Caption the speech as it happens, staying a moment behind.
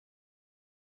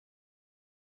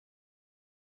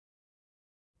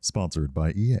Sponsored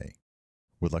by EA.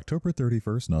 With October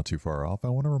 31st not too far off, I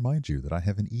want to remind you that I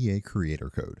have an EA creator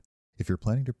code. If you're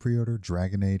planning to pre-order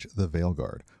Dragon Age The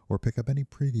Veilguard or pick up any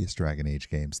previous Dragon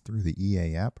Age games through the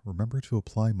EA app, remember to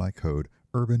apply my code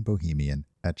Urban Bohemian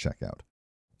at checkout.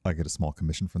 I get a small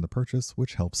commission from the purchase,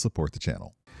 which helps support the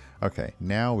channel. Okay,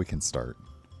 now we can start.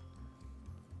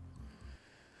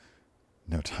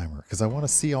 No timer, because I want to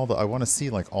see all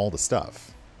the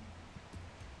stuff.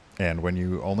 And when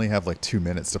you only have like 2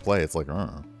 minutes to play, it's like,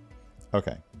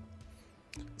 Okay.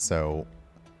 So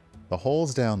the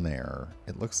hole's down there.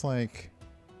 It looks like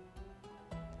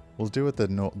we'll do it the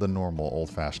normal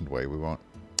old-fashioned way. We won't.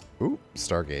 Ooh,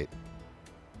 Stargate.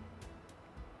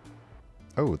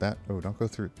 Oh, don't go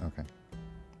through. Okay.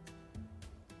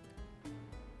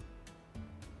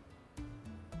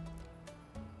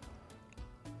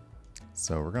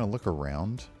 So we're going to look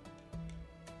around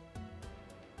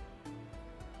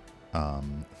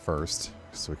first.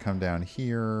 So we come down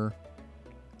here.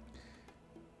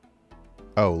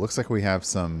 Oh, looks like we have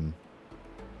some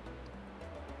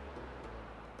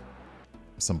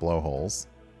blowholes.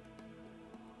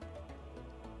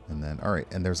 And then, all right,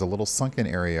 and there's a little sunken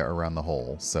area around the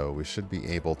hole, so we should be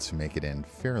able to make it in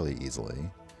fairly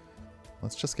easily.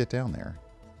 Let's just get down there.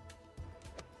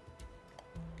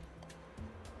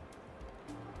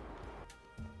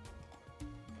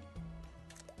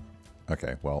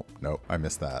 Okay, well, nope, I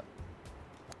missed that.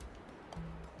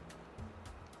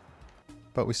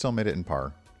 But we still made it in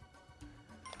par.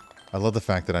 I love the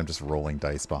fact that I'm just rolling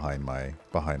dice behind my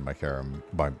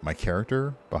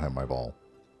character, behind my ball.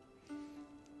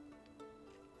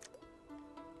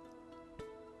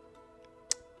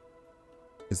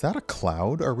 Is that a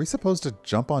cloud? Are we supposed to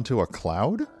jump onto a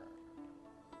cloud?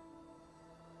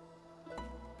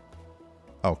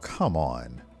 Oh, come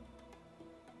on.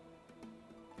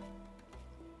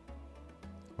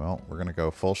 Well, we're going to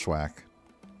go full schwack.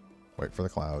 Wait for the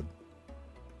cloud.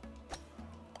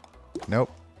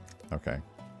 Nope. Okay.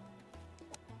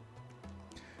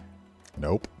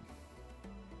 Nope.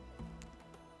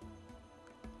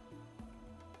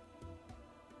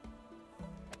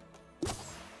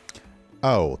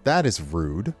 Oh, that is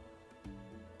rude.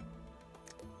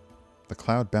 The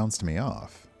cloud bounced me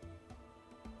off.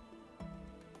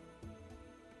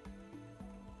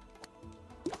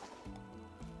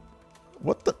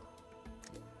 What the?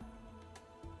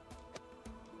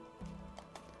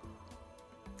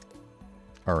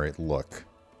 Alright, look.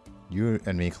 You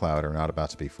and me, Cloud, are not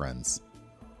about to be friends.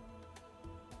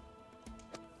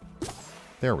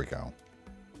 There we go.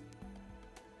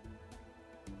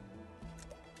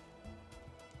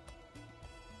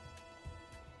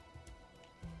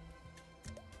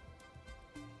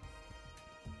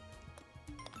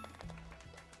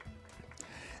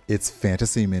 It's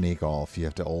fantasy mini golf. You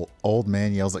have to old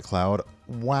man yells at Cloud.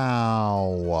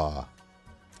 Wow.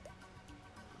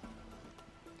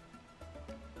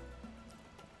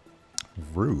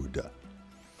 Rude.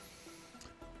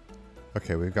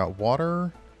 Okay, we've got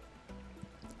water.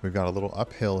 We've got a little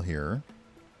uphill here.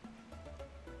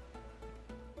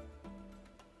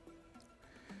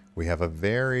 We have a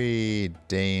very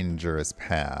dangerous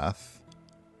path.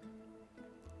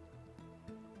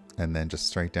 And then just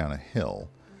straight down a hill.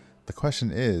 The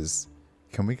question is,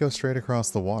 can we go straight across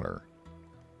the water?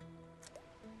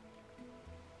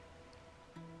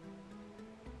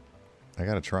 I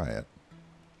gotta try it.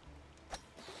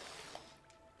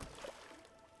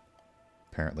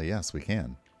 Apparently, yes, we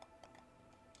can.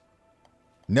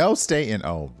 No, stay in.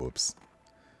 Oh, whoops.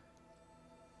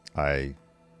 I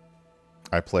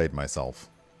played myself.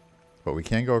 But we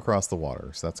can go across the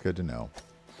water, so that's good to know.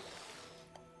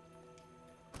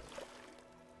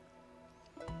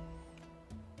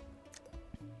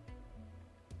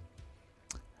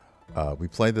 We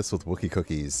played this with Wookie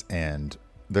Cookies, and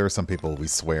there are some people we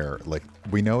swear, like,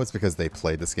 we know it's because they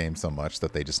played this game so much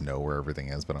that they just know where everything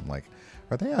is, but I'm like,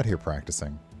 are they out here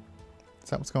practicing? Is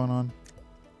that what's going on?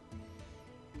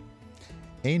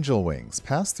 Angel Wings.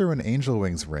 Pass through an Angel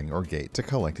Wings ring or gate to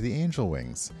collect the Angel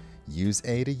Wings. Use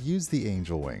A to use the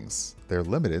Angel Wings. They're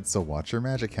limited, so watch your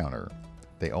magic counter.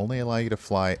 They only allow you to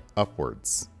fly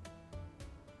upwards.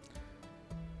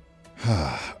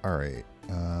 Alright.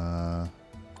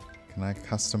 Can I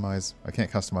customize? I can't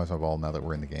customize my ball now that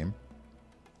we're in the game.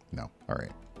 No.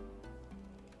 Alright.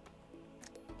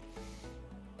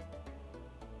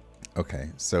 Okay,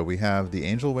 so we have the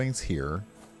Angel Wings here.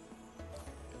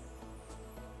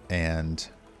 And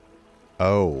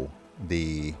oh,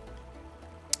 the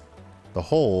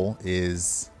hole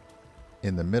is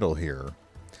in the middle here.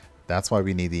 That's why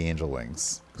we need the Angel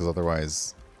Wings, because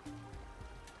otherwise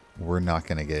we're not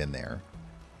going to get in there.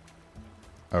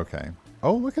 Okay.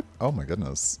 Oh, look at... Oh my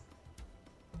goodness.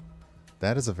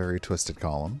 That is a very twisted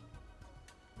column.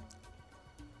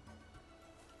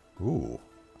 Ooh.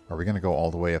 Are we going to go all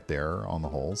the way up there on the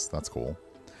holes? That's cool.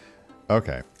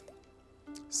 Okay.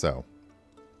 So.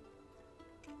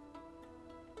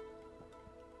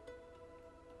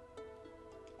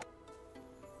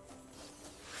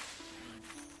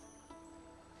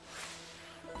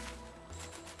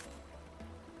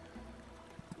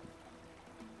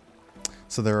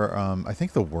 So there are, I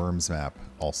think the Worms map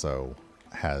also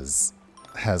has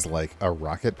like a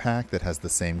rocket pack that has the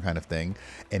same kind of thing,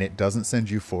 and it doesn't send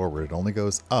you forward. It only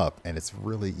goes up, and it's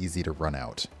really easy to run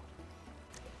out.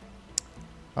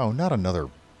 Oh, not another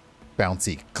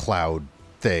bouncy cloud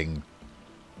thing.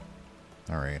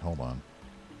 All right, hold on.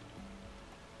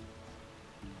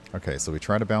 Okay, so we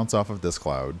try to bounce off of this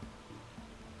cloud.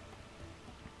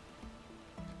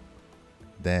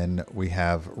 Then we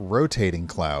have rotating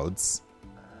clouds.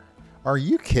 Are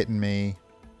you kidding me?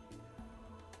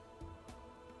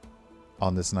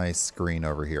 On this nice screen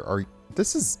over here.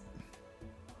 This is...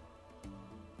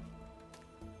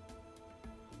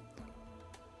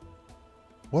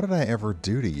 What did I ever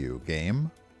do to you,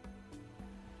 game?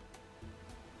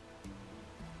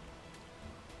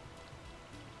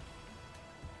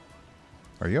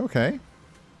 Are you okay?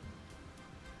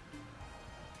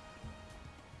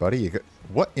 Buddy, you got...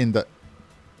 What in the...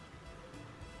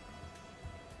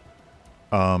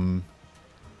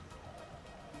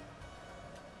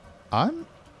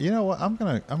 You know what? I'm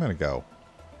gonna go.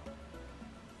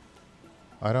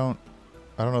 I don't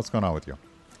know what's going on with you.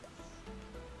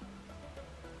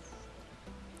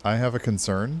 I have a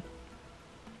concern.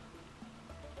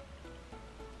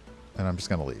 And I'm just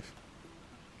gonna leave.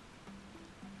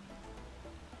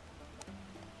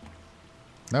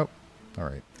 Nope.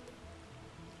 Alright.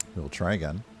 We'll try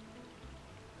again.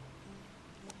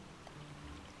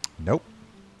 Nope.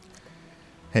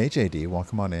 Hey JD,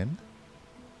 welcome on in.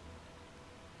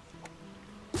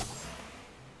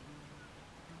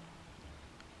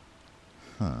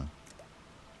 Huh.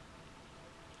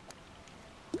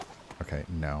 Okay,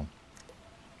 no.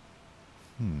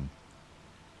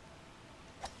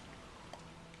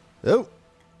 Oh!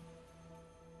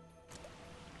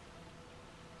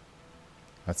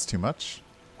 That's too much.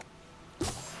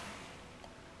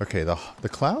 Okay, the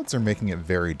clouds are making it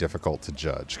very difficult to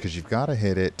judge, because you've got to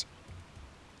hit it.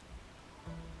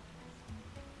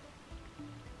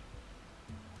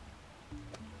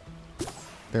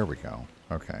 There we go.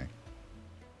 Okay.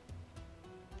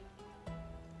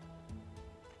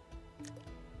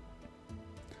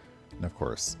 And of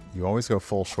course, you always go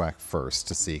full schwack first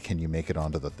to see, can you make it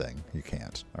onto the thing? You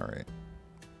can't. All right.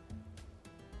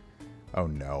 Oh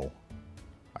no.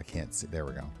 I can't see. There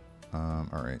we go. All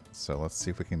right. So let's see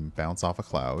if we can bounce off a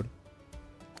cloud.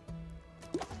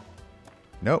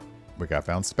 Nope. We got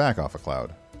bounced back off a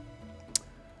cloud.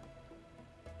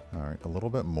 All right. A little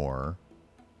bit more.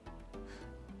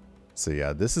 So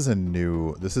yeah, this is a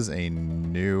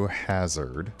new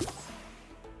hazard.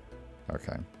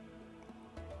 Okay.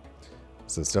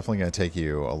 So it's definitely going to take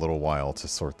you a little while to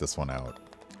sort this one out.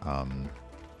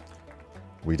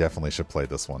 We definitely should play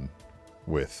this one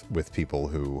with people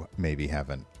who maybe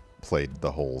haven't played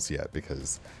the holes yet,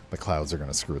 because the clouds are going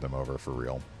to screw them over for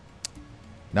real.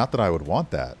 Not that I would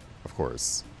want that, of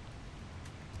course.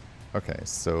 Okay,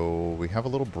 so we have a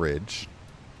little bridge.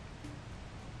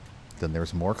 Then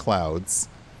there's more clouds.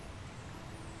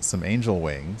 Some angel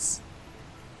wings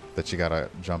that you got to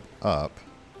jump up.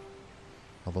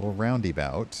 A little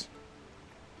roundabout.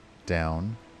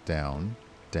 Down, down,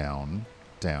 down,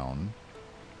 down,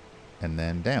 and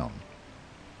then down.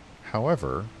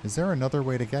 However, is there another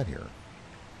way to get here?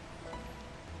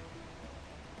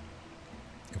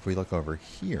 If we look over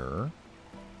here,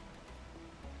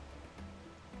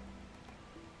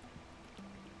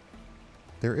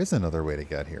 there is another way to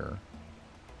get here.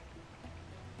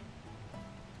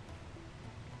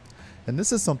 And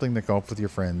this is something that Golf with Your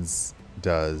Friends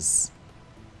does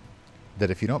that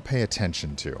if you don't pay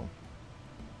attention to,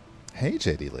 hey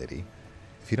JD lady,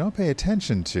 if you don't pay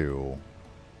attention to,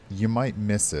 you might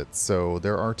miss it. So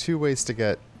there are two ways to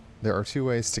get to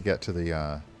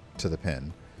the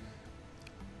pin.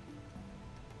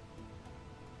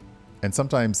 And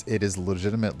sometimes it is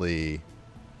legitimately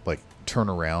like turn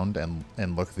around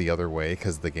and look the other way,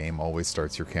 because the game always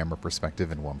starts your camera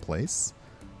perspective in one place.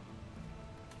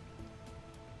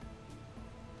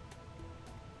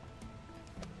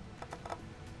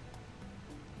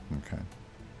 Okay.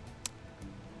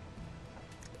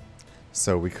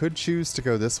 So we could choose to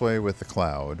go this way with the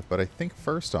cloud, but I think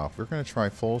first off we're going to try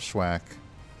full schwack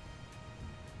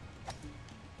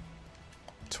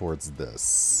towards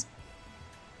this.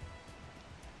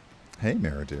 Hey,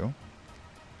 Meridu.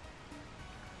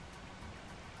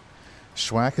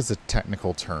 Schwack is a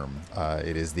technical term.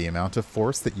 It is the amount of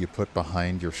force that you put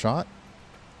behind your shot.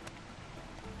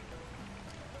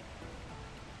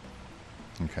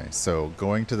 Okay, so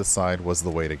going to the side was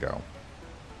the way to go.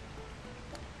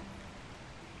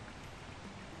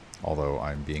 Although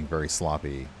I'm being very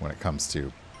sloppy when it comes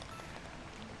to...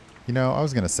 You know, I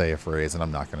was going to say a phrase, and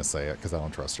I'm not going to say it because I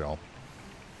don't trust y'all.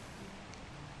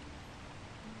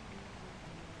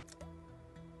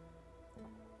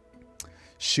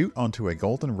 Shoot onto a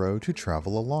golden road to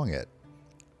travel along it.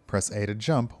 Press A to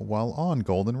jump while on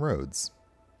golden roads.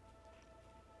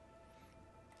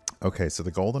 Okay, so the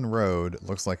golden road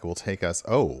looks like it will take us...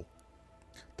 Oh!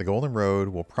 The golden road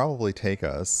will probably take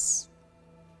us...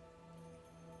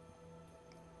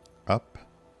 up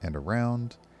and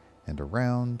around and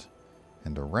around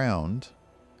and around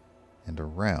and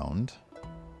around.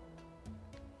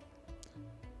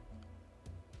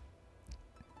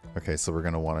 Okay, so we're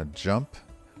going to want to jump.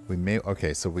 We may...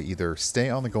 Okay, so we either stay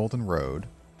on the golden road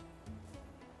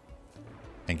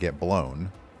and get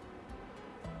blown.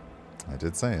 I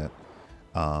did say it.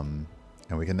 And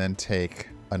we can then take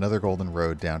another golden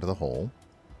road down to the hole.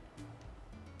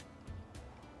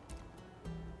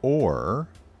 Or...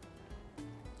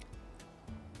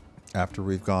 after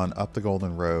we've gone up the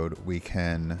golden road, we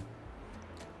can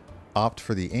opt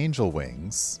for the angel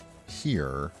wings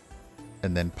here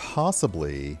and then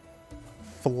possibly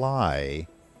fly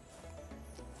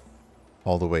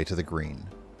all the way to the green.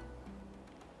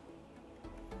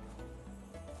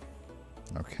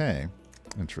 Okay,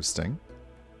 interesting.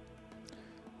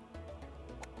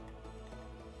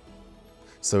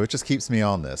 So it just keeps me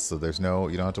on this, so there's no,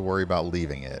 you don't have to worry about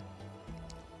leaving it.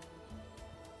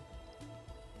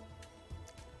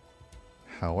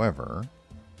 However,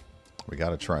 we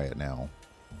gotta try it now.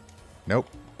 Nope,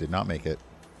 did not make it.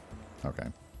 Okay.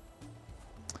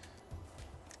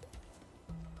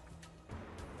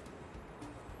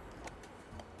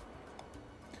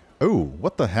 Oh,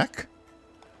 what the heck?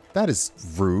 That is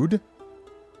rude.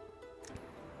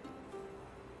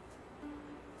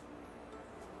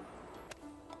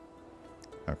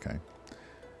 Okay.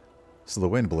 So the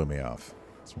wind blew me off.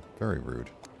 It's very rude.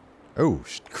 Oh,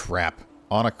 crap.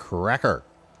 On a cracker.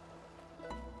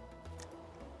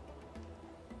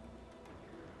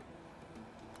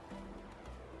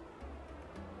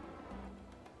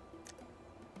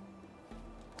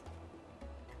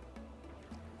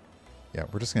 Yeah,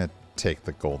 we're just going to take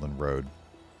the golden road.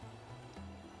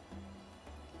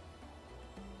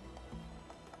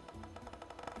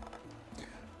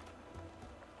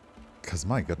 Because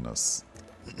my goodness.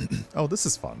 Oh, this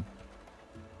is fun.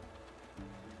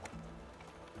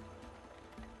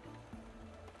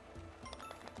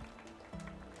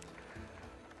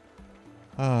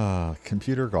 Ah,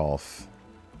 computer golf.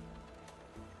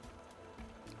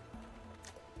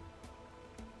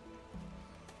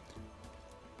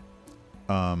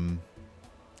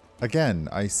 Again,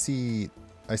 I see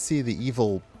the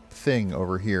evil thing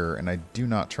over here, and I do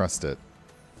not trust it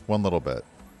one little bit.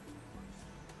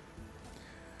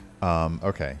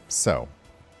 Okay, so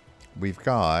we've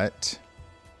got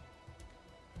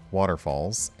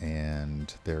waterfalls,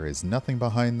 and there is nothing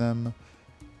behind them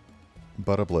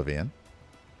but oblivion.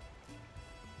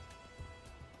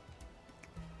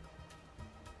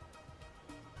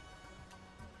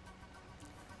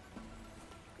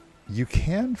 You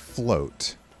can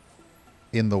float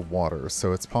in the water,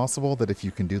 so it's possible that if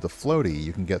you can do the floaty,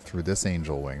 you can get through this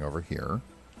angel wing over here.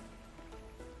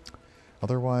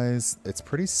 Otherwise, it's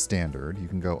pretty standard. You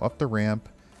can go up the ramp,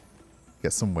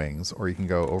 get some wings, or you can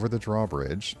go over the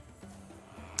drawbridge,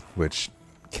 which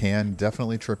can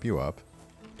definitely trip you up.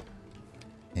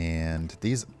 And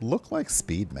these look like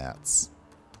speed mats,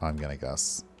 I'm gonna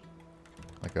guess.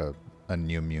 Like a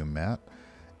New Mew mat.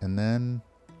 And then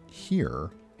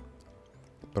here...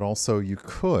 But also you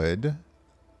could,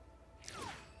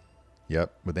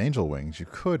 yep, with angel wings, you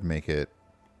could make it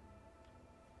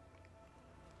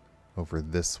over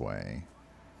this way.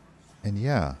 And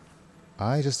yeah,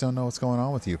 I just don't know what's going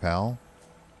on with you, pal.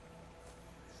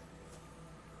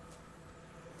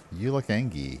 You look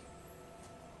angry.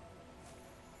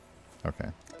 Okay.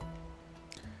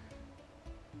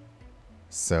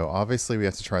 So obviously we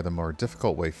have to try the more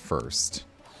difficult way first.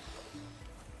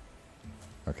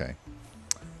 Okay.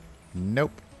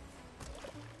 Nope.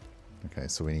 Okay,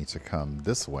 so we need to come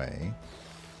this way.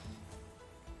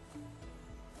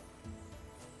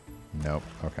 Nope.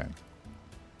 Okay.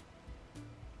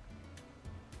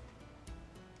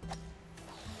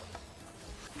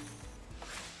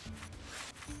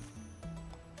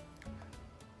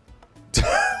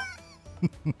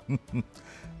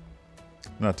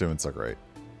 Not doing so great.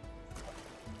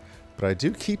 But I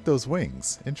do keep those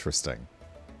wings. Interesting.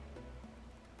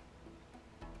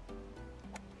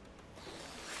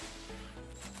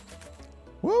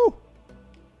 Woo!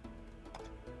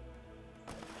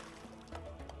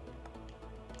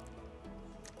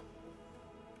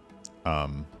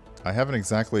 I haven't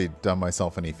exactly done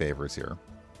myself any favors here.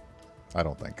 I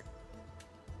don't think.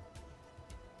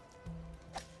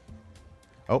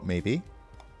 Oh, maybe.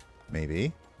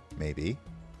 Maybe. Maybe.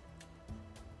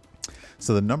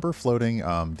 So the number floating,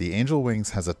 the Angel Wings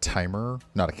has a timer,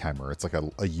 not a timer, it's like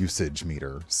a usage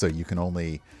meter. So you can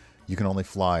only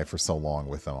fly for so long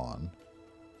with them on.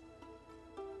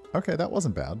 Okay, that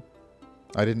wasn't bad.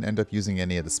 I didn't end up using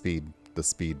any of the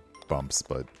speed bumps,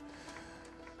 but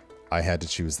I had to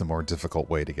choose the more difficult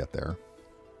way to get there.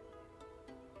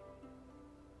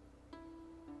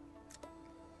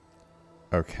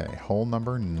 Okay, hole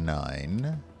number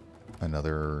 9.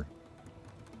 Another...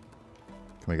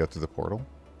 Can we go through the portal?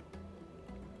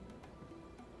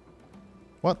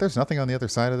 What? There's nothing on the other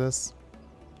side of this?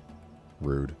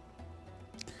 Rude.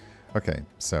 Okay,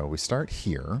 so we start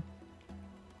here.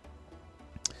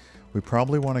 We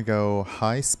probably want to go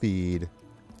high speed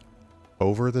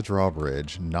over the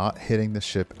drawbridge, not hitting the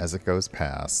ship as it goes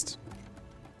past.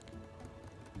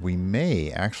 We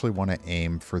may actually want to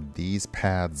aim for these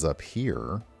pads up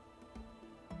here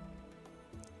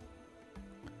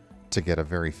to get a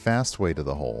very fast way to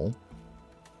the hole.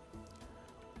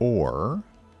 Or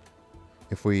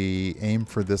if we aim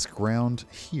for this ground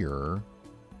here,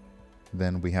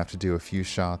 then we have to do a few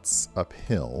shots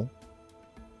uphill.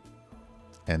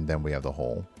 And then we have the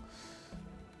hole.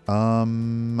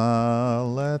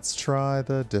 Let's try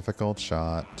the difficult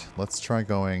shot. Let's try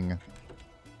going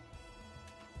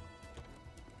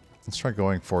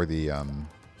for the,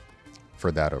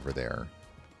 for that over there.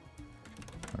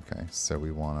 Okay, so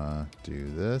we want to do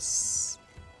this.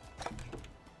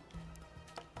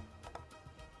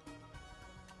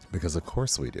 Because of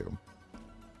course we do.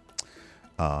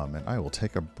 And I will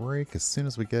take a break as soon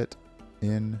as we get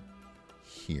in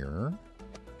here.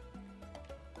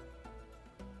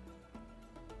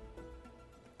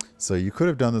 So you could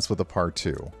have done this with a par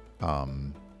 2.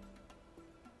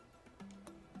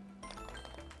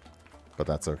 But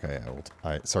that's okay.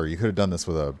 Sorry, you could have done this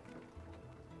with a...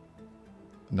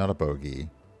 Not a bogey.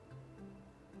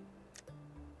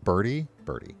 Birdie?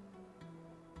 Birdie.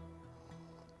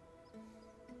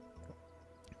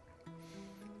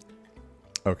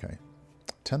 Okay.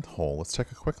 10th hole. Let's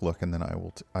take a quick look and then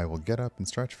I will get up and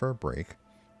stretch for a break.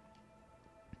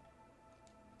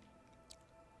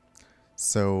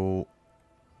 So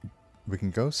we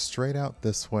can go straight out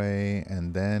this way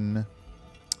and then...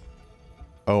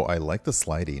 Oh, I like the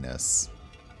slidiness.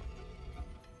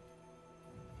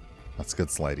 That's good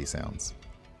slidey sounds.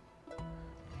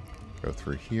 Go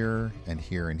through here and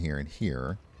here and here and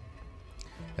here.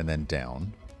 And then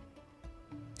down.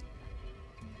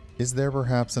 Is there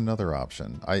perhaps another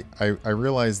option? I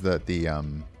realize that the...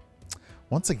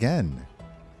 once again...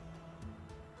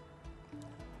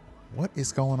 What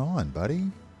is going on, buddy?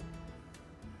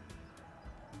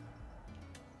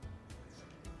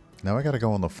 Now I gotta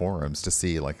go on the forums to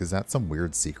see, like, is that some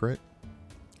weird secret?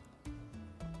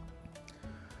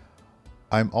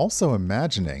 I'm also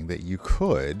imagining that you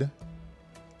could...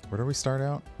 Where do we start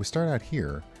out? We start out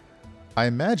here. I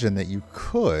imagine that you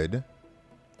could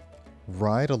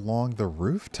ride along the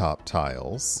rooftop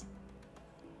tiles.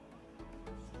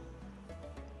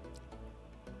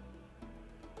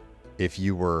 If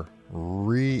you were...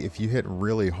 if you hit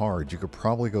really hard, you could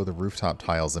probably go the rooftop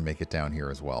tiles and make it down here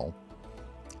as well.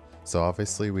 So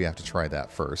obviously we have to try that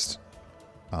first.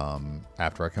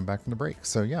 After I come back from the break.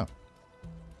 So yeah.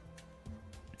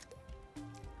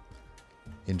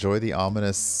 Enjoy the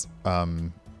ominous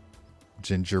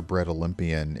gingerbread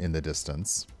Olympian in the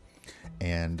distance.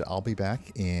 And I'll be back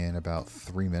in about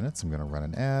 3 minutes. I'm going to run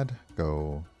an ad,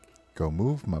 go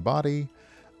move my body,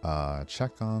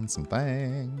 check on some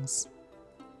things.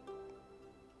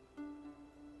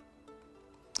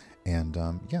 And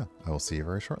yeah, I will see you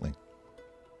very shortly.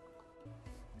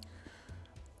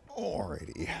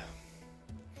 Alrighty.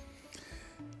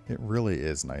 It really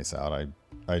is nice out.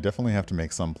 I definitely have to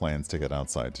make some plans to get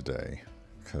outside today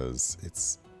because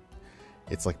it's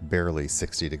like barely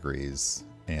 60 degrees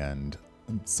and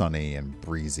sunny and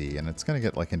breezy, and it's going to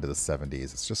get like into the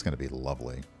 70s. It's just going to be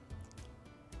lovely.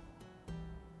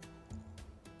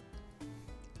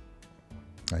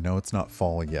 I know it's not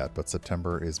fall yet, but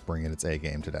September is bringing its A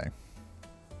game today.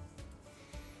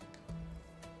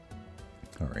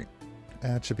 All right.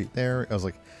 Ad should be there. I was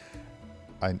like,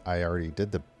 I already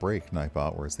did the break,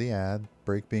 Nightbot. Where's the ad?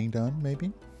 break being done, maybe?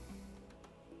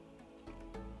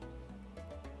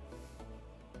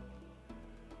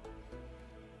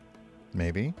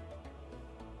 Maybe.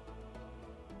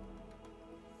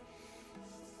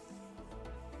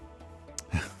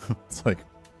 It's like,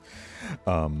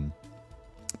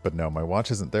 but no, my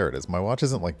watch isn't, there it is. My watch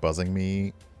isn't like buzzing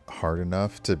me hard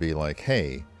enough to be like,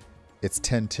 hey, it's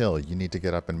 10 till, you need to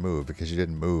get up and move because you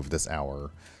didn't move this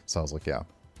hour. So I was like, yeah,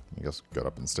 I guess get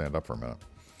up and stand up for a minute.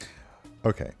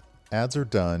 Okay, ads are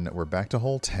done. We're back to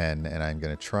hole 10, and I'm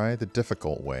going to try the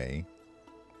difficult way,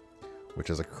 which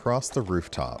is across the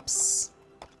rooftops.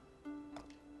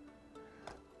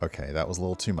 Okay, that was a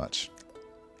little too much.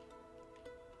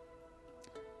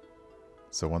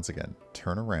 So once again,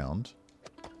 turn around.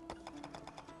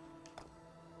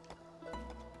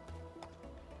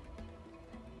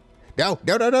 No,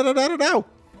 no, no, no, no, no, no, no.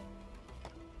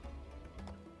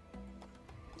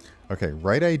 Okay,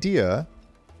 right idea.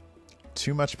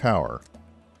 Too much power.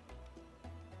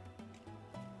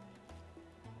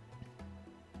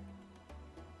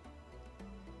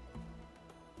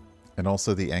 And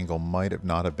also the angle might have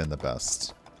not have been the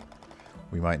best.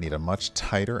 We might need a much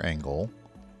tighter angle.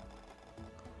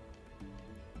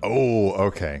 Oh,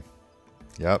 okay.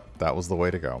 Yep, that was the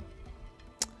way to go.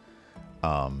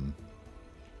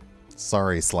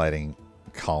 Sorry, sliding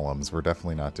columns. We're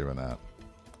definitely not doing that.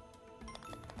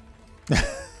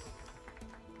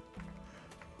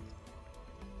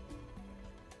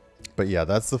 But yeah,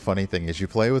 that's the funny thing is you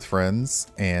play with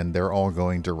friends and they're all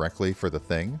going directly for the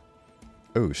thing.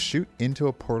 Oh, shoot into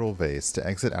a portal vase to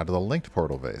exit out of the linked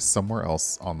portal vase somewhere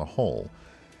else on the hole.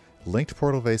 Linked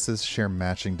portal vases share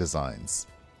matching designs.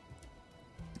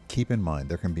 Keep in mind,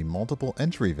 there can be multiple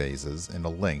entry vases in a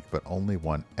link, but only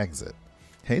one exit.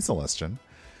 Hey, Celestian.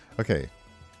 Okay.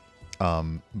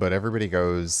 But everybody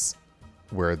goes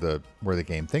where the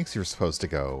game thinks you're supposed to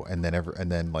go, and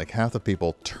then like half the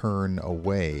people turn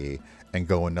away and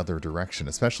go another direction,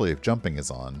 especially if jumping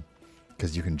is on,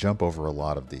 because you can jump over a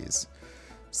lot of these.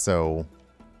 So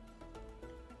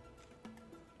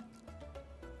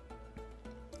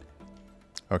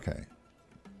okay.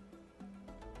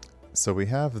 So we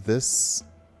have this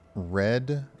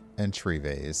red entry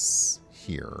vase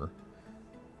here,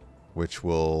 which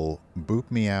will boop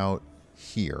me out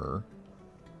here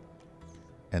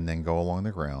and then go along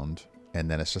the ground, and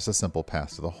then it's just a simple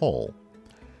path to the hole.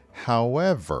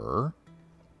 However,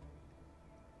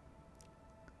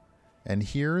 and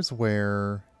here's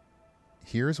where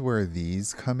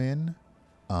these come in.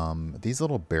 These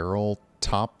little barrel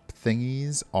top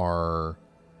thingies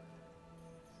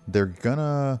they're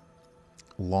gonna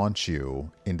launch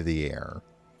you into the air.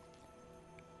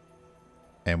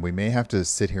 And we may have to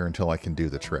sit here until I can do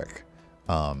the trick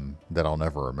that I'll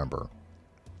never remember.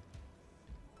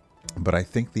 But I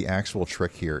think the actual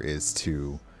trick here is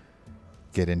to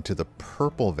get into the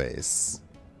purple vase,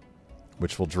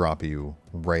 which will drop you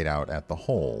right out at the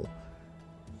hole.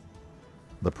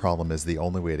 The problem is the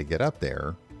only way to get up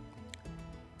there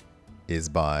is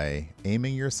by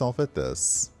aiming yourself at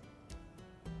this.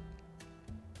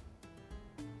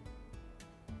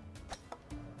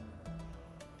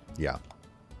 Yeah.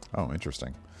 Oh,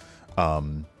 interesting.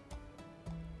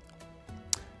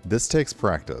 This takes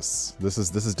practice. This is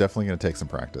definitely going to take some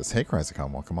practice. Hey,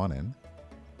 Chrysicom, welcome on in.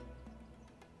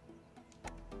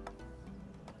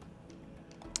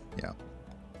 Yeah.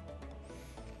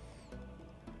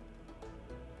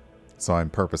 So I am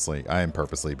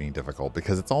purposely being difficult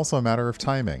because it's also a matter of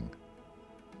timing.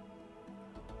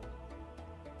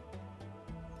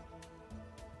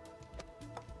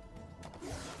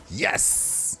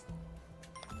 Yes!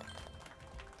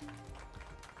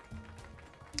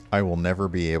 I will never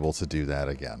be able to do that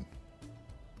again.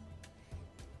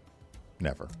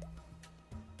 Never.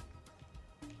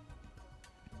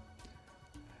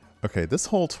 Okay, this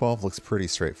hole 12 looks pretty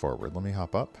straightforward. Let me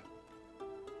hop up.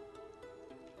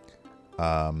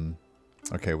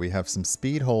 Okay, we have some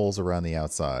speed holes around the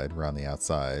outside, around the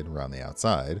outside, around the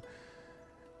outside.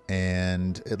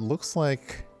 And it looks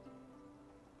like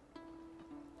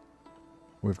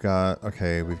we've got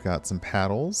some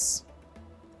paddles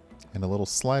and a little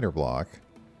slider block.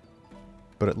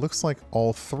 But it looks like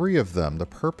all three of them, the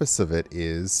purpose of it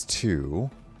is to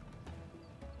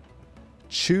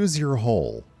choose your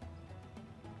hole.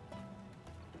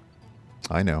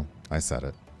 I know, I said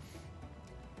it.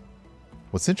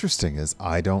 What's interesting is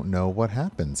I don't know what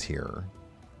happens here.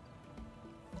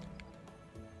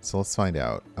 So let's find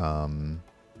out.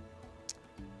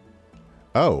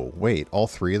 Oh, wait, all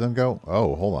three of them go?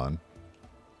 Oh, hold on.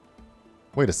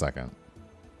 Wait a second.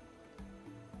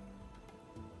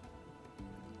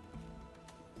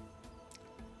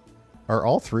 Are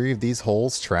all three of these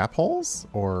holes trap holes?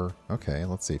 Or, okay,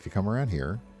 let's see if you come around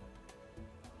here.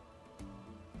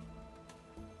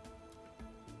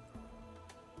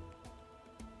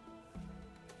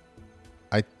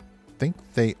 I think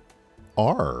they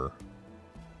are.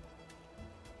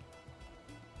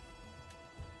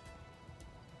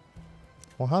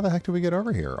 Well, how the heck do we get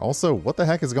over here? Also, what the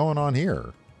heck is going on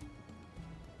here?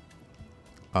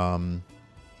 I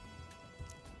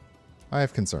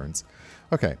have concerns.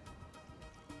 Okay.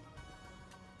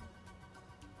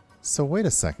 So wait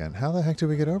a second. How the heck do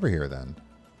we get over here then?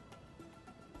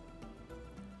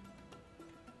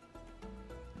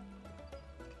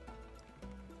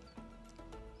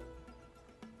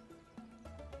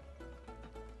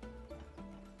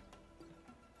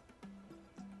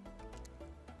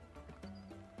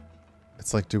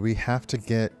 It's like, do we have to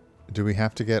get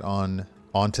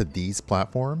onto these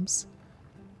platforms?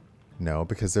 No,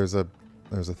 because there's a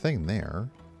thing there.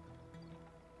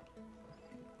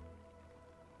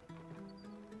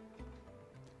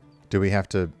 Do we have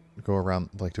to go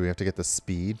around, like, do we have to get the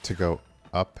speed to go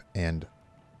up and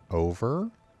over?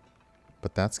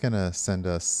 But that's going to send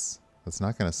us, it's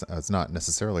not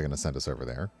necessarily going to send us over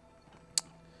there.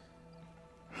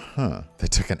 Huh. They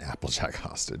took an Applejack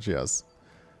hostage, yes.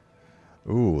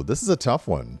 Ooh, this is a tough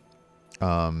one.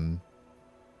 I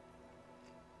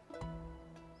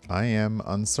am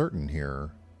uncertain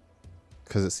here.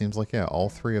 Because it seems like, yeah, all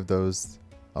three of those,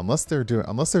 unless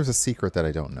there's a secret that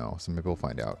I don't know. So maybe we'll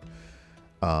find out.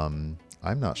 I'm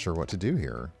not sure what to do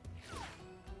here.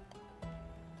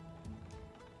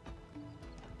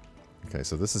 Okay,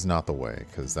 so this is not the way,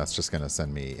 because that's just going to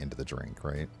send me into the drink,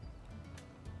 right?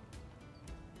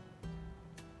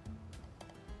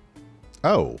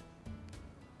 Oh!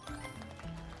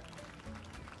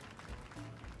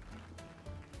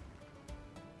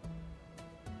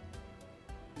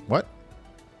 What?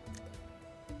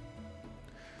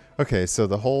 Okay, so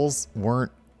the holes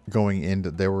weren't going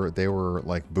into, they were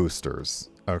like boosters.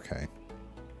 Okay.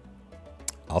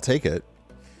 I'll take it.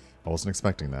 I wasn't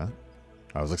expecting that.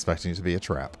 I was expecting it to be a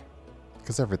trap.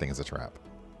 Because everything is a trap.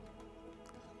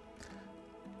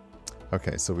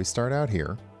 Okay, so we start out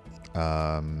here.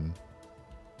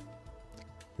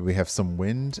 We have some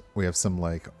wind. We have some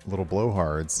like little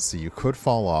blowhards, so you could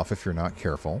fall off if you're not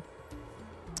careful.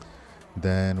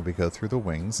 Then we go through the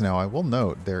wings. Now I will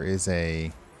note there is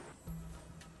a...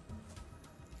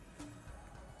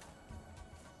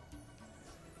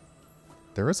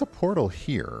 There is a portal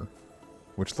here,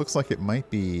 which looks like it might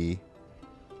be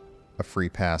a free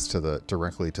pass to the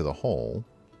directly to the hole.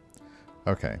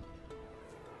 Okay.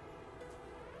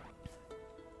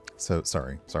 So,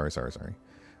 sorry. All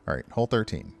right, hole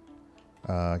 13.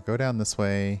 Go down this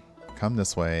way, come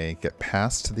this way, get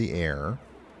past the air.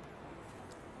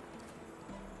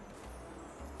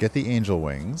 Get the angel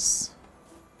wings.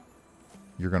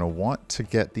 You're going to want to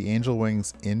get the angel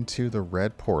wings into the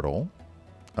red portal.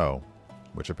 Oh,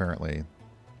 which apparently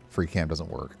free cam doesn't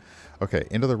work. Okay,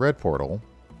 into the red portal.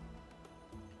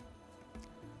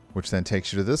 Which then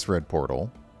takes you to this red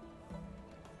portal.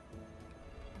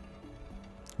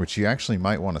 Which you actually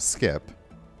might want to skip.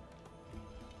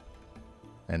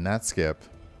 And that skip.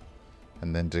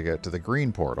 And then to get to the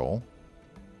green portal.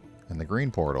 And the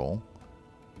green portal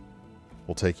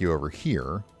will take you over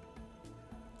here.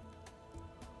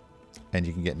 And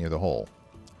you can get near the hole.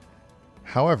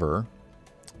 However,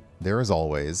 there is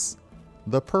always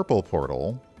the purple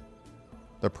portal.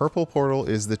 The purple portal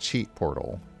is the cheat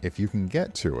portal. If you can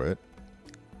get to it,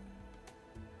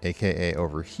 aka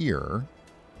over here.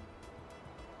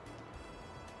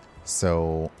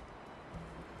 So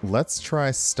let's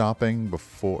try stopping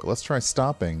before.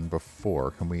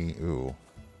 Can we? Ooh.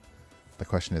 The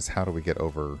question is, how do we get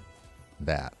over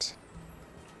that?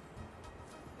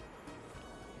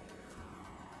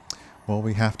 Well,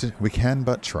 we can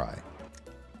but try.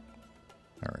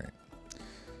 All right.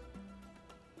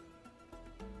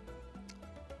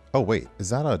 Oh, wait.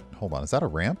 Hold on. Is that a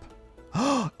ramp?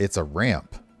 It's a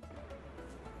ramp.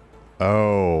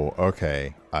 Oh,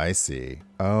 okay. I see.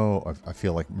 Oh, I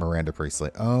feel like Miranda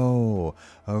Priestley. Oh,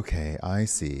 okay. I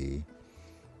see.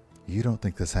 You don't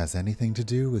think this has anything to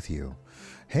do with you.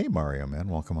 Hey, Mario Man.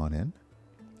 Welcome on in.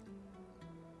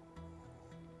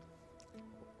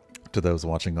 To those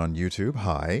watching on YouTube,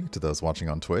 hi. To those watching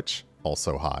on Twitch,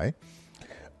 also hi.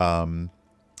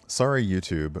 Sorry,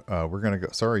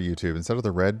 YouTube. Sorry, YouTube. Instead of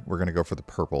the red, we're gonna go for the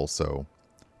purple. So,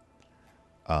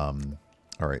 all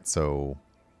right. So,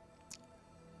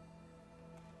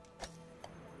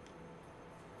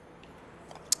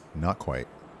 not quite.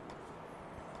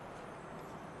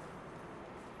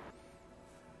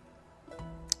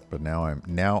 But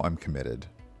now I'm committed.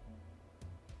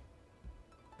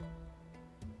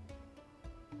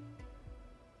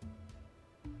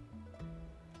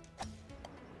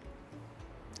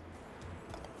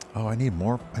 Oh, I need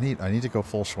more. I need to go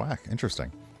full schwack.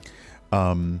 Interesting.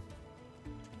 So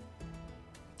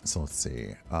let's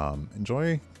see.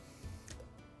 Enjoy.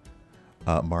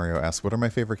 Mario asks, what are my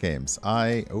favorite games?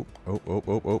 Oh.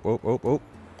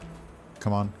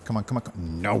 Come on.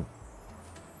 No.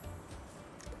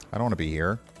 I don't want to be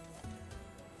here.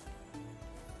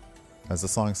 As the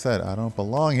song said, I don't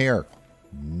belong here.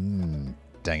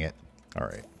 Dang it. All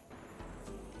right.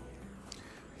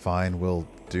 Fine, we'll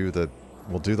do the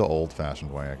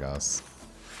old-fashioned way, I guess.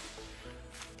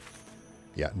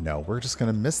 Yeah, no, we're just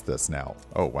gonna miss this now.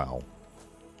 Oh, wow.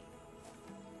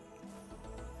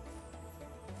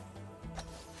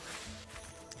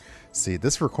 See,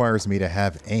 this requires me to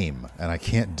have aim, and I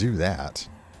can't do that.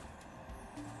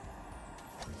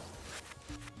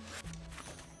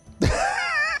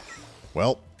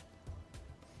 Well.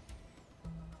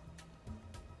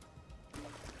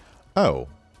 Oh.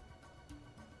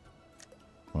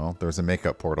 Well, there's a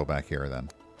makeup portal back here then.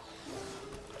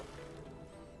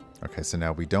 Okay, so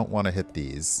now we don't want to hit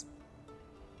these.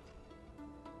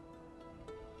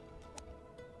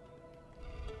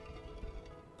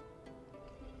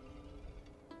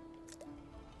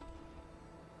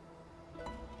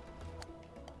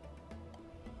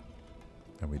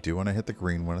 And we do want to hit the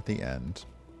green one at the end.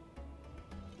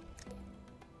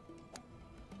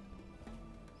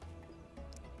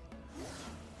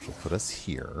 Which will put us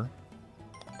here.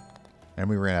 And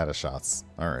we ran out of shots.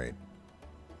 Alright.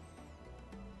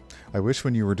 I wish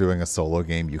when you were doing a solo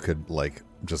game you could, like,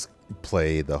 just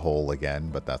play the whole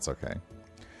again, but that's okay.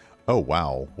 Oh,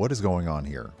 wow. What is going on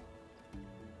here?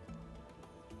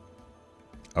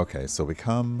 Okay, so we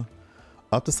come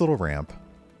up this little ramp.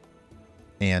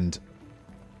 And...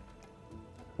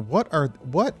 What?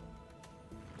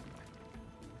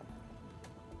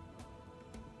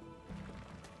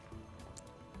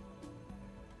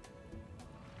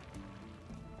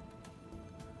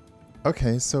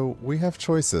 Okay, so we have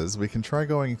choices. We can try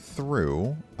going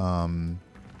through, but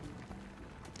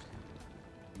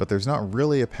there's not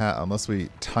really a path unless we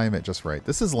time it just right.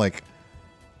 This is like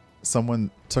someone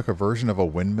took a version of a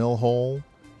windmill hole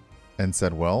and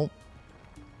said, well,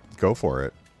 go for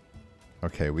it.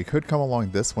 Okay, we could come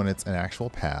along this when it's an actual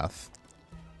path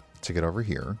to get over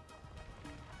here.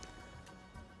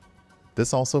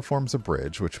 This also forms a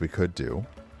bridge, which we could do.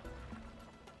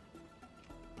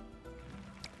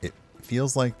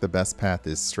 Feels like the best path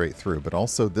is straight through, but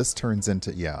also this turns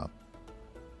into, yeah.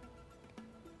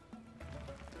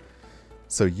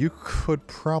 So you could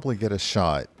probably get a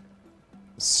shot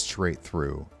straight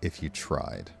through if you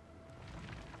tried.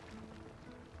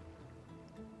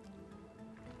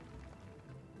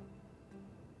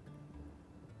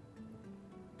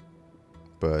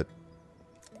 But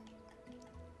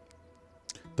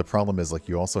the problem is, like,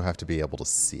 you also have to be able to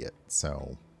see it,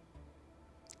 so...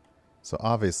 So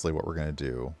obviously what we're going to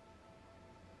do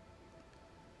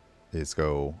is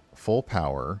go full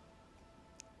power,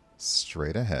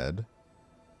 straight ahead.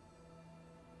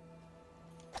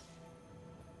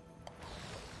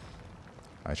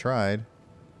 I tried.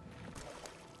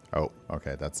 Oh,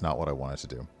 okay, that's not what I wanted to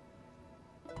do.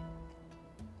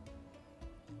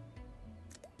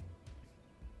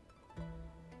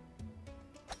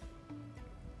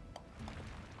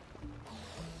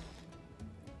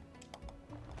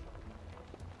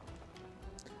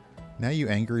 Now you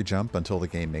angry jump until the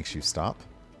game makes you stop.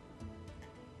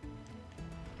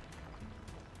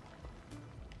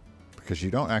 Because you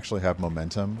don't actually have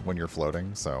momentum when you're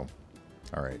floating, so...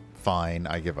 Alright, fine,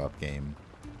 I give up, game.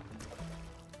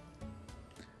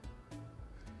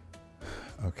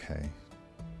 Okay.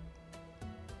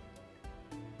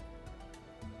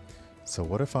 So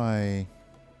what if I...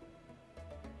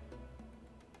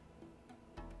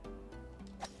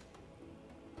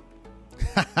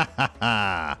 Ha ha ha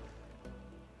ha!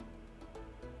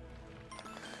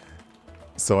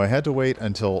 So I had to wait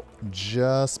until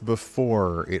just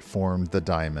before it formed the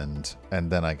diamond, and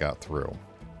then I got through.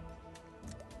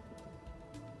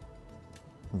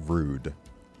 Rude.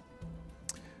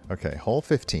 Okay, hole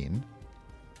 15.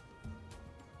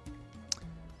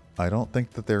 I don't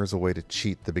think that there's a way to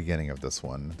cheat the beginning of this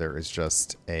one. There is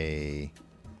just a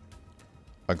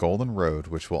golden road,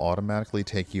 which will automatically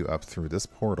take you up through this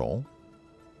portal.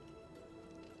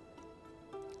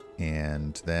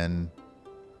 And then...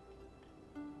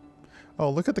 Oh,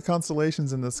 look at the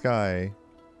constellations in the sky.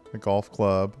 A golf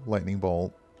club, lightning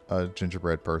bolt, a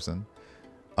gingerbread person.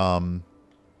 I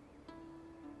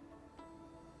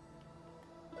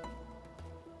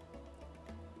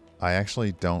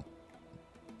actually don't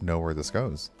know where this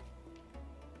goes.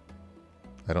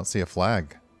 I don't see a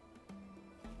flag.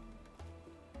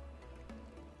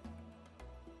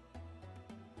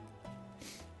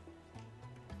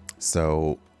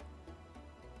 So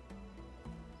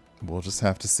we'll just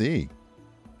have to see.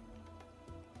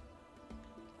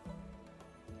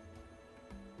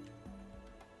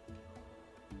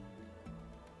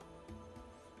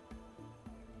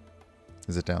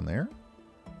 Is it down there?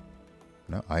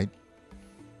 No, I'm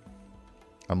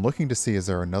looking to see, is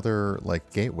there another,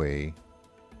 like, gateway?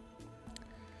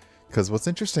 Because what's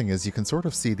interesting is you can sort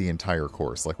of see the entire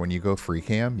course. Like, when you go free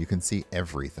cam, you can see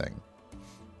everything.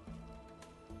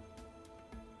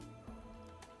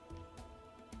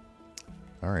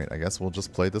 Alright, I guess we'll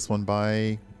just play this one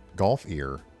by golf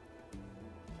ear.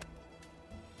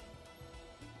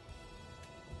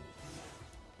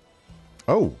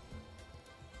 Oh!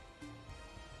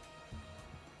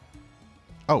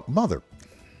 Oh, mother!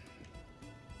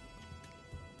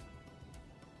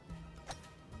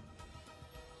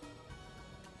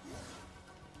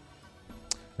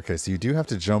 Okay, so you do have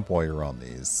to jump while you're on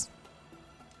these.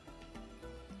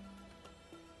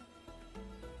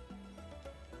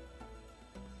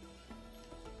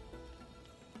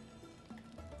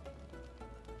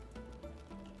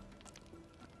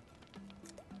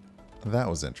 That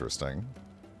was interesting.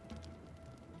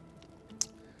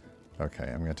 Okay,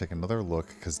 I'm going to take another look,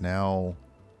 because now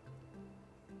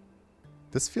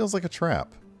this feels like a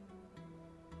trap.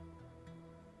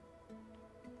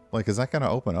 Like, is that going to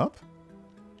open up?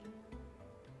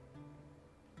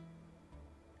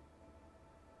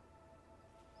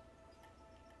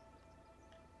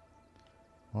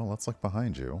 Well, let's look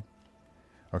behind you.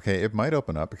 Okay, it might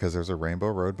open up because there's a rainbow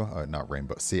road behind... not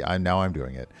rainbow. See, now I'm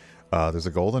doing it. There's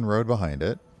a golden road behind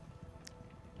it.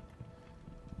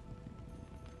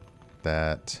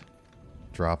 That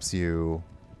drops you...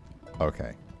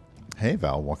 Okay. Hey,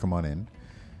 Val, welcome on in.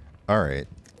 Alright.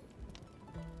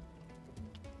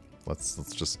 Let's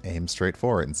just aim straight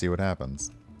for it and see what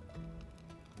happens.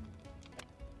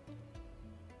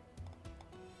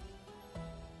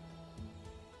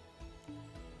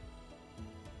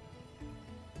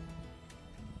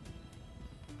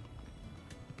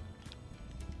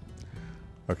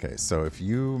 Okay, so if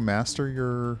you master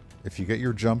your... if you get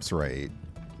your jumps right,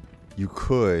 you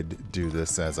could do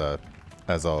this as a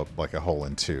like a hole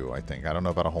in two, I think. I don't know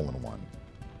about a hole in one.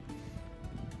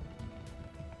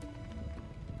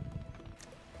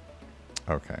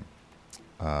 Okay.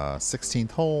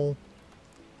 16th hole.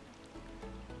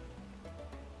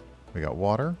 We got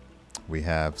water. We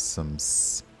have some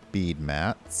speed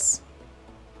mats.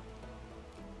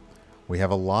 We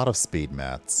have a lot of speed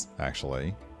mats,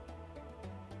 actually.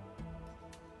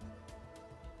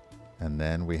 And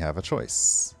then we have a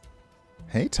choice.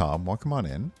 Hey, Tom, welcome on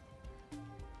in.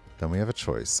 Then we have a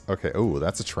choice. Okay, oh,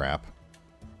 that's a trap.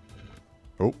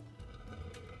 Oh.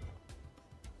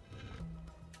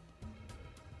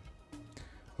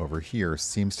 Over here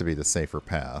seems to be the safer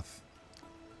path.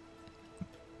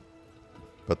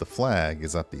 But the flag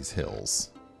is up these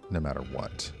hills, no matter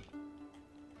what.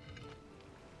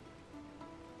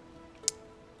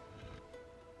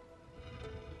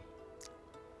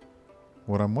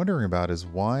 What I'm wondering about is,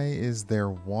 why is there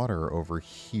water over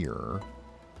here?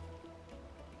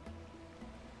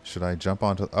 Should I jump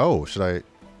onto... oh, should I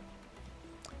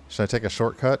take a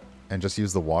shortcut and just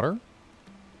use the water?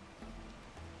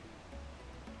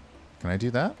 Can I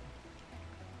do that?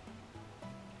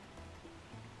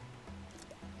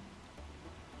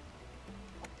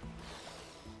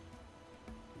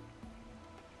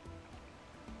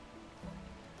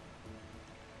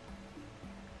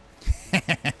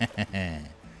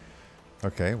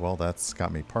 Okay, well, that's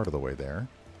got me part of the way there.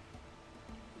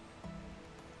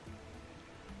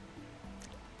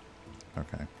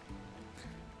 Okay.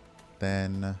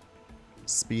 Then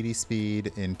speedy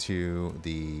speed into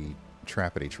the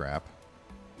trappity trap.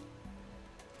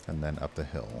 And then up the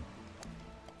hill.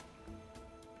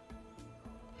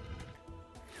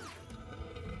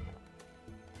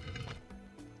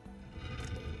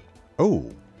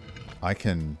 Oh! I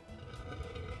can...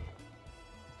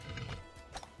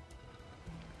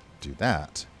 do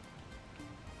that.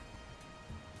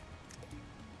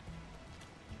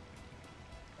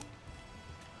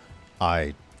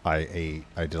 I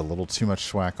did a little too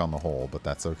much schwack on the hole, but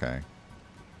that's okay.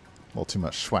 A little too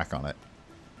much schwack on it.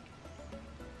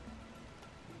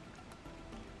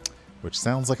 Which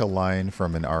sounds like a line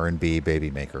from an R&B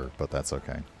baby maker, but that's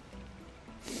okay.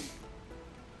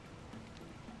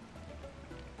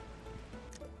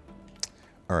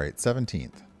 Alright,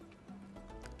 17th.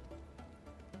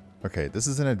 Okay, this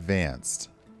is an advanced.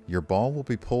 Your ball will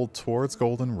be pulled towards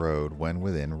Golden Road when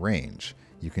within range.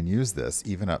 You can use this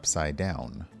even upside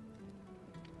down.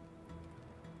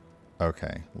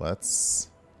 Okay,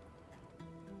 let's...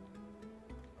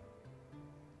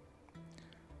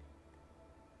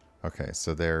 Okay,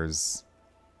 so there's...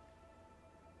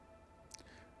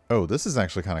 Oh, this is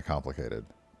actually kind of complicated.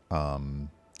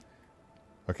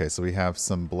 Okay, so we have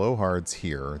some blowhards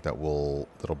here that'll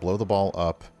blow the ball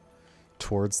up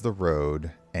towards the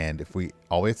road, and if we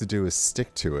all we have to do is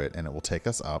stick to it, and it will take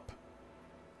us up.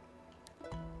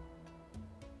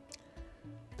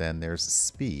 Then there's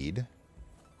speed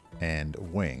and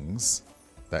wings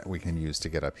that we can use to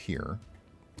get up here.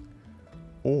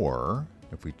 Or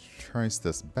if we trace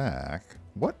this back,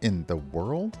 what in the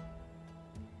world?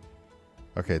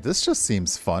 Okay, this just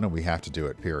seems fun, and we have to do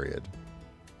it. Period.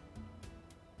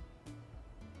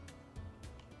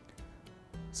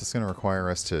 This is going to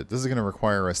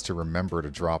require us to remember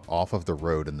to drop off of the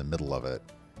road in the middle of it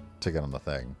to get on the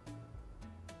thing.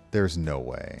 There's no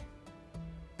way.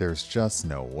 There's just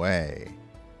no way.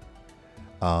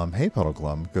 Hey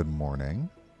Puddleglum, good morning.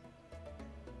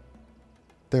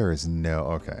 There is no...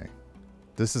 Okay.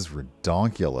 This is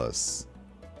redonkulous.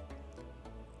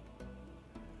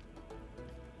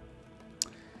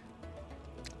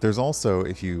 There's also,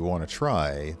 if you want to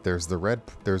try, there's the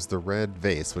red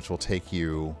vase, which will take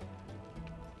you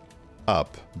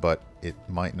up, but it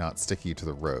might not stick you to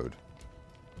the road.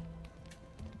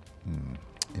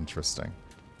 Interesting.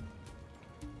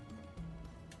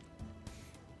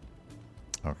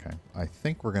 Okay, I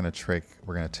think we're gonna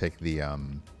take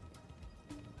the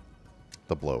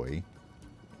blowy.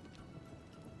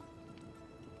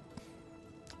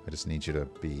 I just need you to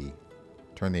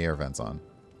turn the air vents on.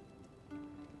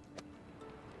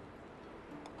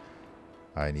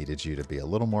 I needed you to be a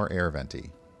little more air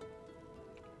venty.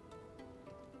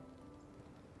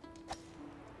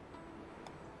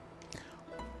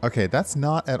 Okay, that's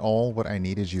not at all what I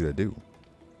needed you to do.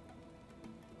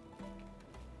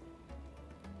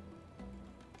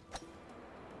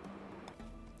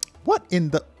 What in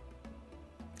the...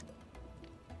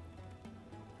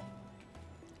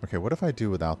 Okay, what if I do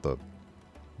without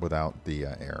the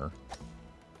air?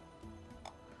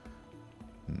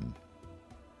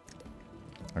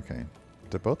 Okay.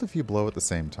 Do both of you blow at the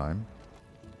same time?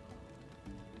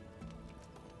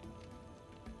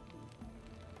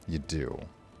 You do.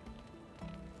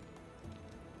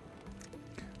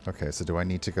 Okay, so do I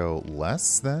need to go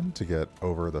less then to get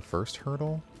over the first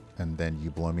hurdle? And then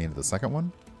you blow me into the second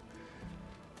one?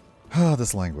 Ah,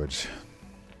 this language.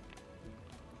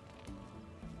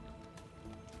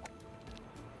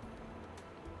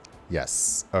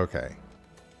 Yes. Okay.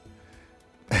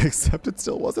 Except it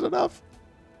still wasn't enough.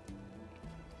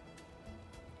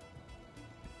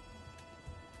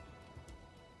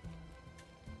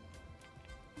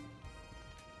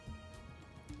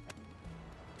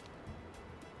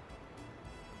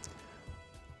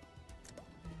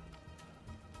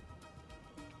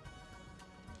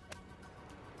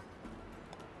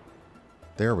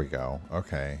 There we go.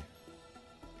 Okay.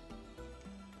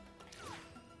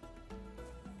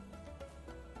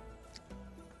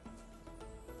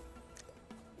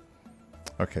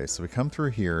 Okay, so we come through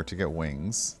here to get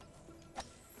wings.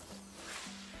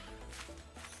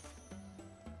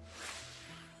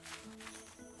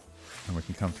 And we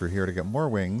can come through here to get more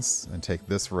wings and take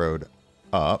this road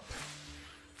up.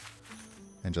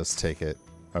 And just take it.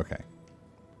 Okay.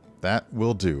 That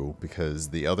will do, because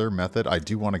the other method, I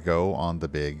do want to go on the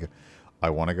big... I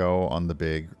want to go on the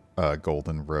big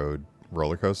Golden Road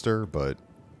roller coaster, but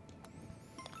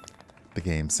the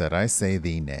game said, I say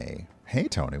thee nay. Hey,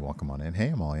 Tony, welcome on in. Hey,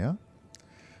 Amalia.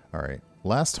 All right,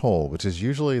 last hole, which is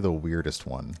usually the weirdest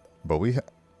one, but I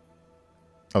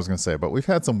was going to say, but we've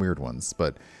had some weird ones,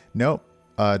 but nope,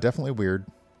 definitely weird.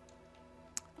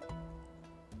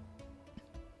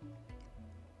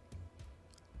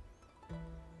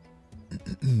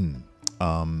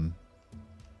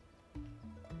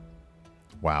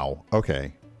 Wow.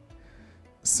 Okay.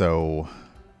 So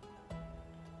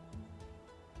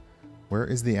where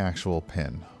is the actual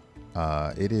pin?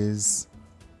 It is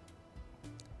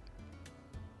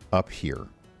up here.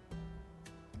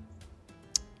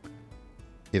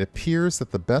 It appears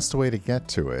that the best way to get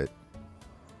to it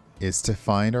is to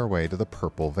find our way to the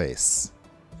purple vase,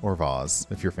 or vase,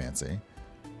 if you're fancy.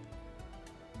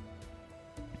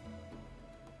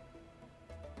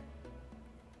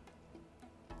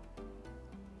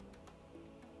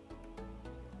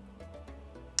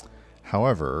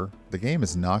 However, the game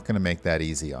is not going to make that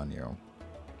easy on you.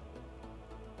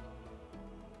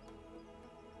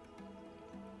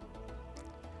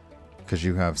 Because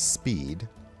you have speed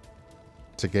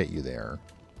to get you there.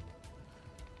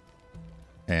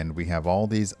 And we have all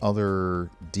these other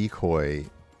decoy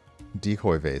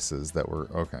vases that were...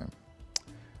 Okay.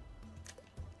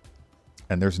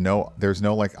 And there's no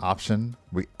like option.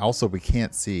 We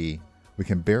can't see We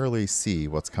can barely see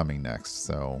what's coming next,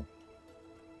 so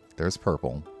there's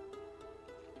purple.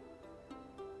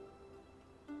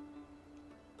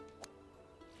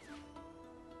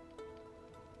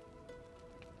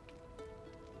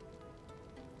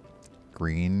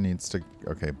 Green needs to...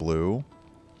 Okay, blue.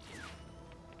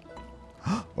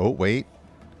 Oh, wait.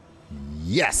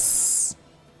 Yes!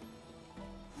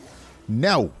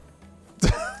 No!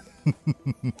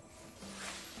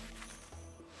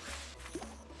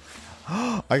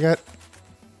 I got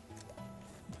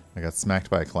smacked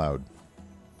by a cloud.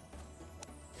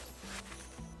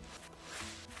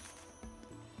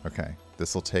 Okay,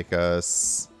 this will take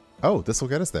us... Oh, this will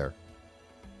get us there.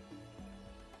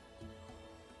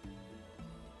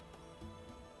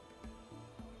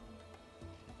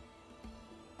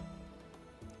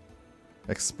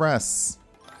 Express.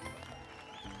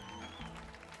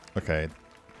 Okay.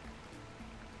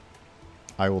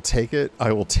 I will take it.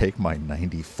 I will take my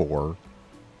 94.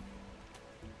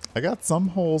 I got some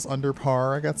holes under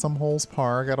par. I got some holes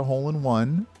par. I got a hole in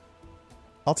one.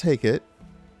 I'll take it.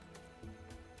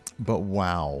 But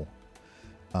wow.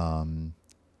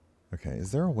 Okay, is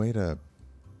there a way to...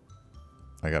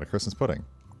 I got a Christmas pudding.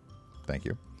 Thank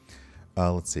you.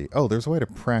 Let's see. Oh, there's a way to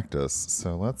practice.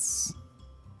 So let's...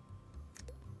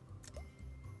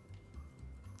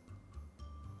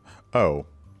 Oh,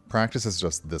 practice is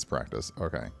just this practice.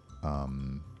 Okay.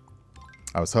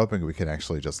 I was hoping we could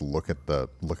actually just look at the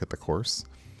course,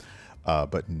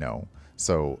 but no.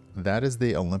 So that is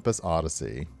the Olympus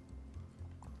Odyssey.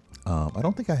 I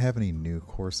don't think I have any new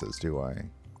courses, do I?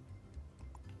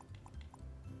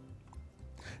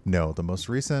 No, the most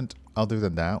recent, other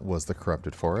than that, was the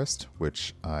Corrupted Forest,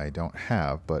 which I don't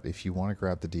have. But if you want to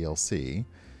grab the DLC.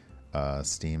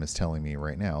 Steam is telling me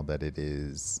right now that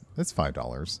it's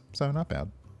 $5, so not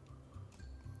bad.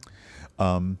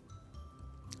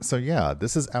 So yeah,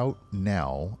 this is out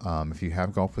now. If you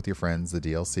have Golf with Your Friends, the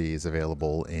DLC is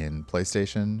available in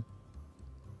PlayStation,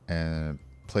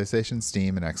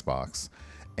 Steam, and Xbox,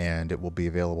 and it will be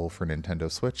available for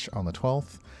Nintendo Switch on the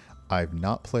 12th. I've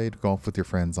not played Golf with Your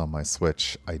Friends on my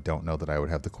Switch. I don't know that I would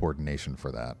have the coordination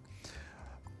for that.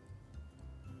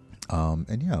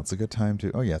 And yeah, it's a good time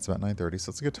to... Oh yeah, it's about 9:30, so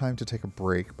it's a good time to take a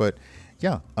break. But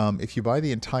yeah, if you buy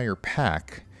the entire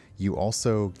pack, you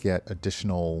also get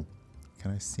additional... Can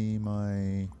I see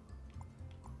my...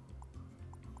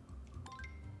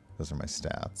 Those are my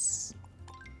stats.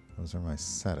 Those are my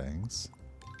settings.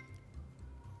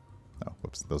 Oh,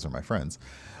 whoops, those are my friends.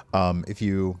 If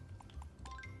you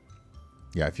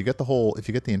get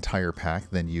the entire pack,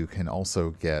 then you can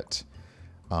also get...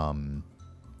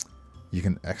 You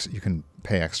can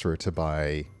pay extra to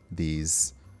buy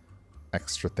these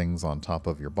extra things on top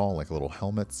of your ball, like little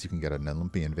helmets. You can get an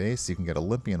Olympian vase. You can get an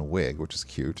Olympian wig, which is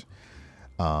cute.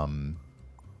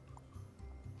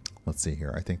 Let's see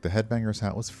here. I think the Headbanger's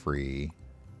hat was free.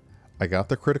 I got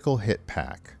the critical hit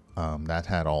pack. That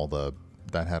had all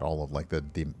of like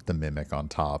the mimic on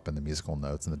top and the musical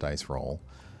notes and the dice roll.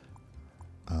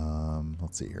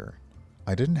 Let's see here.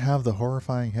 I didn't have the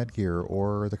horrifying headgear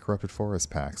or the Corrupted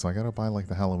Forest pack, so I gotta buy like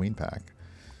the Halloween pack.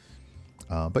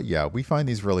 But yeah, we find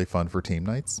these really fun for team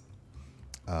nights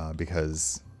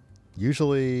because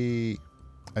usually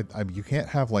you can't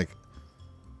have like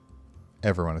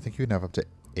everyone. I think you can have up to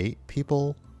 8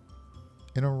 people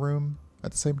in a room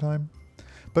at the same time.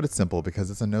 But it's simple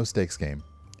because it's a no stakes game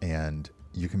and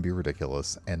you can be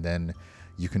ridiculous, and then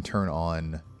you can turn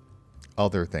on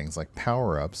other things like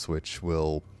power-ups, which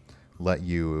will let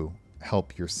you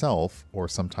help yourself or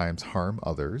sometimes harm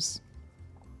others.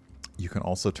 You can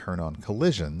also turn on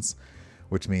collisions,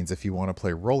 which means if you want to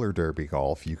play roller derby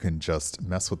golf, you can just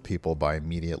mess with people by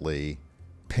immediately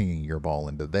pinging your ball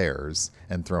into theirs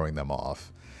and throwing them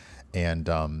off.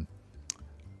 And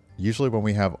usually when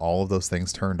we have all of those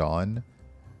things turned on,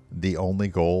 the only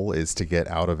goal is to get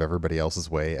out of everybody else's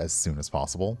way as soon as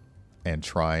possible and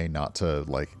try not to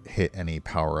like hit any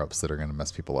power-ups that are going to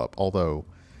mess people up. Although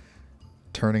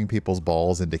turning people's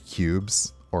balls into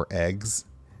cubes or eggs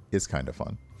is kind of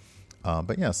fun.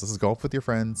 But yes, this is Golf with Your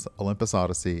Friends, Olympus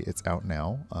Odyssey. It's out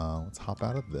now. Let's hop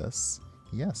out of this.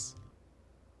 Yes.